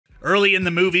Early in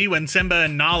the movie, when Simba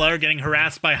and Nala are getting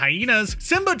harassed by hyenas,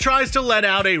 Simba tries to let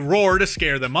out a roar to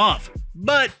scare them off.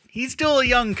 But he's still a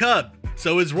young cub,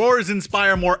 so his roars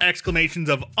inspire more exclamations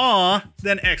of awe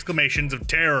than exclamations of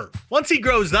terror. Once he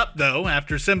grows up though,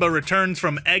 after Simba returns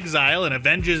from exile and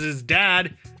avenges his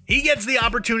dad, he gets the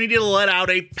opportunity to let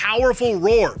out a powerful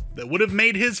roar that would have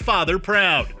made his father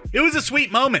proud. It was a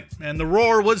sweet moment, and the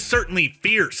roar was certainly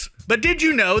fierce. But did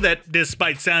you know that,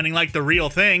 despite sounding like the real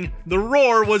thing, the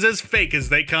roar was as fake as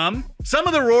they come? Some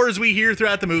of the roars we hear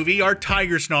throughout the movie are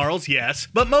tiger snarls, yes,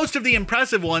 but most of the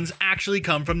impressive ones actually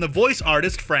come from the voice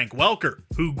artist Frank Welker,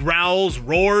 who growls,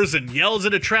 roars, and yells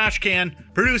at a trash can,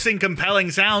 producing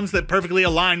compelling sounds that perfectly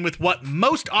align with what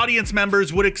most audience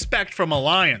members would expect from a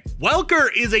lion. Welker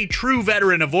is a true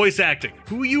veteran of voice acting,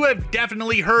 who you have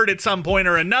definitely heard at some point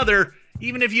or another,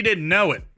 even if you didn't know it.